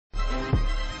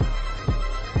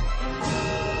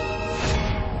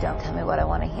what I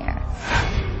want to hear.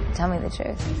 Tell me the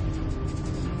truth.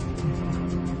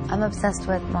 I'm obsessed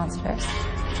with monsters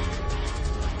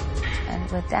and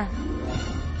with death.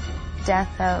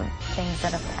 Death of things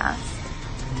that have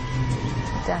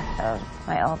passed. Death of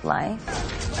my old life.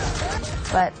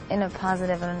 But in a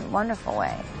positive and wonderful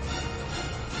way.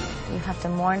 You have to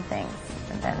mourn things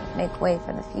and then make way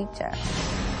for the future.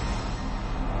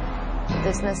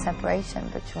 There's no separation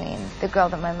between the girl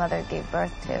that my mother gave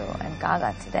birth to and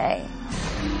Gaga today.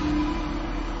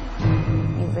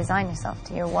 You resign yourself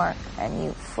to your work and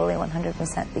you fully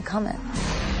 100% become it.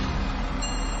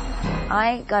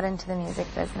 I got into the music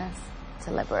business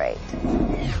to liberate.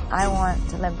 I want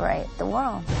to liberate the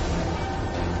world.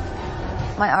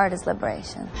 My art is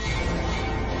liberation.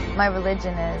 My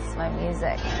religion is my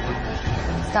music.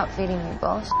 Stop feeding me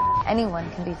bullshit. Anyone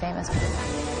can be famous.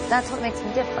 That's what makes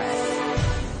me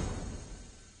different.